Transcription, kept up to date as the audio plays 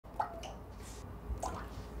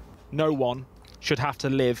No one should have to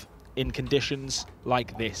live in conditions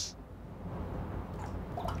like this.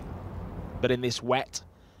 But in this wet,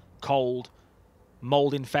 cold,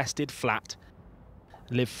 mould-infested flat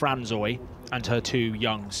live Franzoy and her 2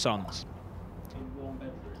 young sons.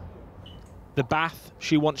 The bath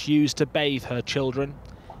she once used to bathe her children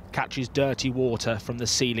catches dirty water from the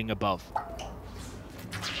ceiling above.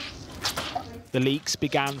 The leaks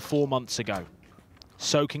began 4 months ago,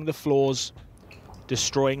 soaking the floors,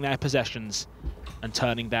 destroying their possessions and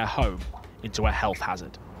turning their home into a health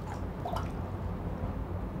hazard.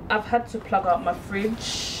 I've had to plug out my fridge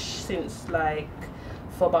since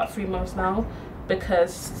for about 3 months now,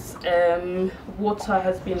 because water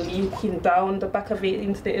has been leaking down the back of it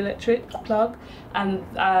into the electric plug, and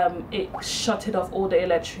it shutted off all the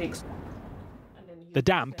electrics. The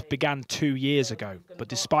damp began 2 years ago, but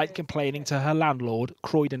despite complaining to her landlord,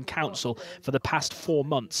 Croydon Council, for the past 4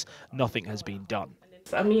 months, nothing has been done.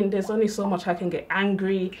 I mean, there's only so much I can get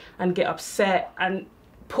angry and get upset and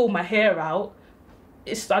pull my hair out.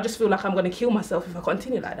 I just feel like I'm going to kill myself if I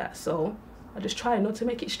continue like that, so I just try not to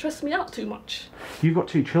make it stress me out too much. You've got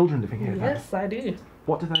 2 children living here, Yes, I do.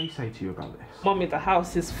 What do they say to you about this? Mummy, the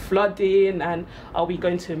house is flooding, and are we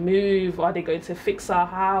going to move? Are they going to fix our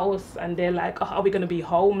house? And they're like, oh, are we going to be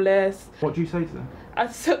homeless? What do you say to them? I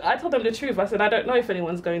told them the truth. I said, I don't know if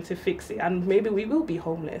anyone's going to fix it, and maybe we will be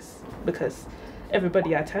homeless, because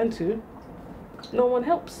everybody I turn to, no one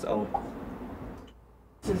helps, so.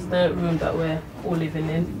 This is the room that we're all living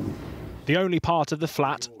in. The only part of the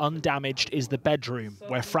flat undamaged is the bedroom,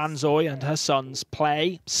 where Franzoy and her sons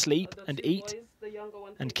play, sleep and eat,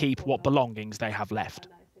 and keep what belongings they have left.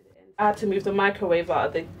 I had to move the microwave out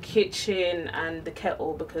of the kitchen and the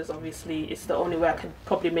kettle, because obviously it's the only way I could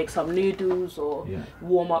probably make some noodles or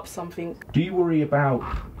warm up something. Do you worry about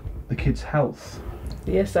the kids' health?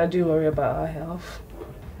 Yes, I do worry about our health.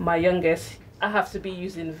 My youngest, I have to be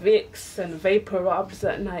using Vicks and vapor rubs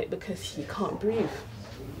at night because he can't breathe,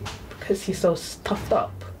 because he's so stuffed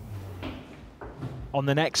up. On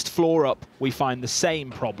the next floor up, we find the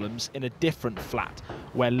same problems in a different flat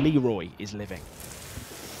where Leroy is living.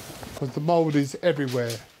 Because the mould is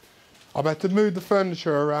everywhere. I've had to move the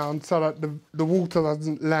furniture around so that the water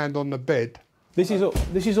doesn't land on the bed. This is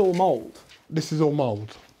all mould. This is all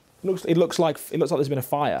mould. It looks like there's been a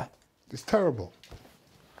fire. It's terrible.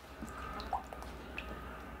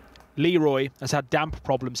 Leroy has had damp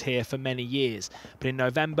problems here for many years, but in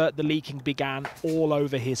November the leaking began all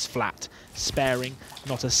over his flat, sparing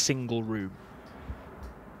not a single room.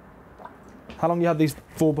 How long have you had these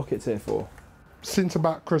 4 buckets here for? Since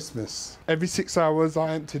about Christmas. Every 6 hours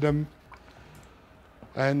I empty them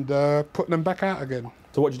and put them back out again.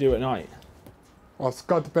 So what do you do at night? I'll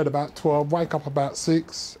go to bed about 12, wake up about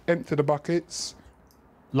 6, empty the buckets.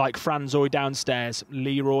 Like Franzoy downstairs,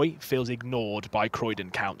 Leroy feels ignored by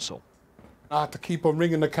Croydon Council. I had to keep on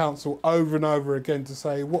ringing the council over and over again to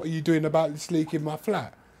say, what are you doing about this leak in my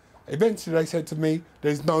flat? Eventually they said to me,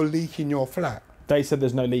 there's no leak in your flat. They said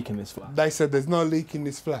there's no leak in this flat? They said there's no leak in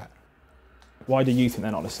this flat. Why do you think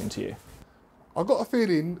they're not listening to you? I got a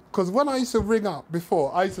feeling, because when I used to ring up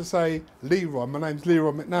before, I used to say, Leroy, my name's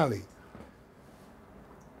Leroy McNally.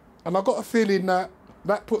 And I got a feeling that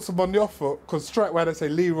puts them on the off foot, because straight away they say,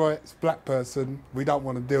 Leroy, it's a black person, we don't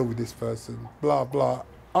want to deal with this person, blah, blah.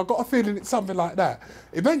 I got a feeling it's something like that.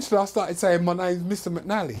 Eventually I started saying, my name's Mr.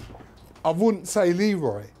 McNally. I wouldn't say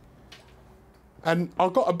Leroy. And I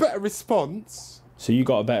got a better response. So you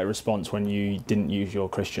got a better response when you didn't use your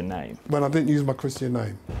Christian name? When I didn't use my Christian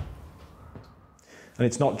name. And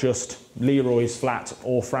it's not just Leroy's flat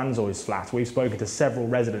or Franzoy's flat. We've spoken to several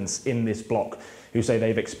residents in this block who say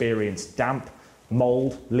they've experienced damp,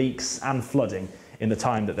 mould, leaks and flooding in the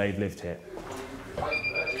time that they've lived here.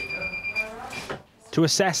 To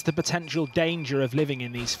assess the potential danger of living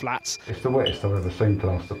in these flats, it's the wettest I've ever seen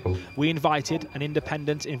plasterpool. We invited an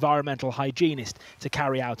independent environmental hygienist to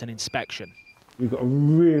carry out an inspection. We've got a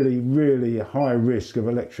really, really high risk of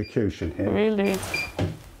electrocution here. Really?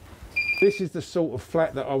 This is the sort of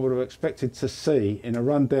flat that I would have expected to see in a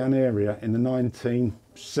rundown area in the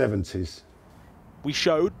 1970s. We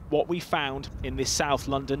showed what we found in this South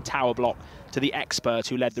London tower block to the expert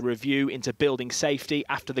who led the review into building safety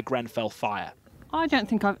after the Grenfell fire. I don't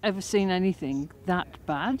think I've ever seen anything that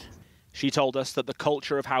bad. She told us that the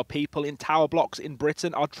culture of how people in tower blocks in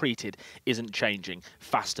Britain are treated isn't changing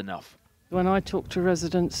fast enough. When I talk to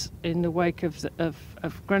residents in the wake of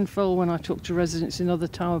Grenfell, when I talk to residents in other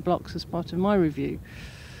tower blocks as part of my review,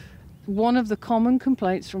 one of the common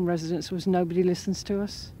complaints from residents was nobody listens to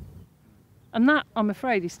us. And that, I'm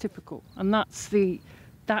afraid, is typical. And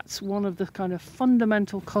that's one of the kind of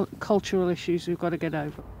fundamental cultural issues we've got to get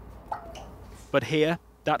over. But here,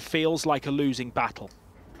 that feels like a losing battle.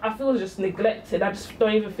 I feel just neglected. I just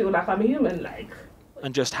don't even feel like I'm human, like.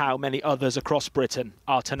 And just how many others across Britain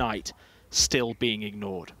are tonight still being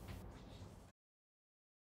ignored.